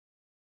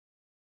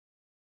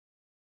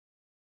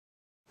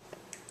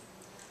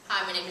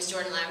Hi, my name is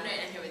Jordan Lavender,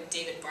 and I'm here with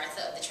David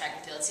Bartha of the track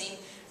and field team.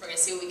 We're going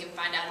to see what we can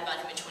find out about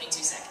him in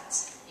 22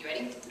 seconds. You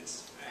ready?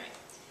 Yes. Alright.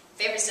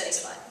 Favorite study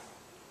spot?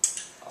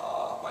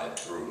 My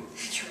room.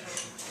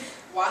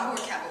 Wahoo or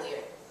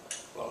Cavalier?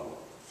 Wahoo.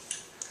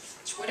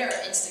 Twitter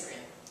or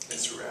Instagram?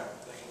 Instagram.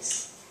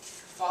 Thanks.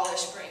 Fall or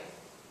spring?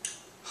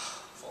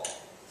 Fall.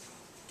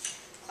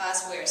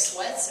 Class wear,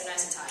 sweats or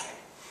nice attire?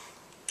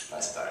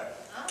 Nice attire.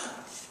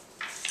 Ah.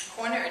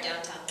 Corner or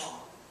downtown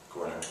mall?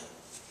 Corner.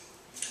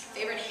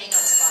 Favorite hangout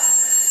spot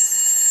on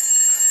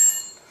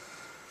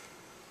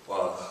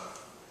Well,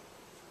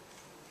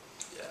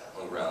 yeah,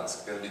 on the grounds.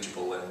 Gonna be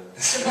Chipotle.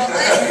 Chipotle?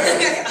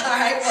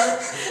 Alright, well,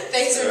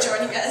 thanks for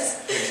joining us.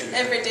 Thank you.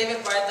 And for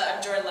David Bartha,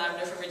 I'm Jordan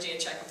Lavender from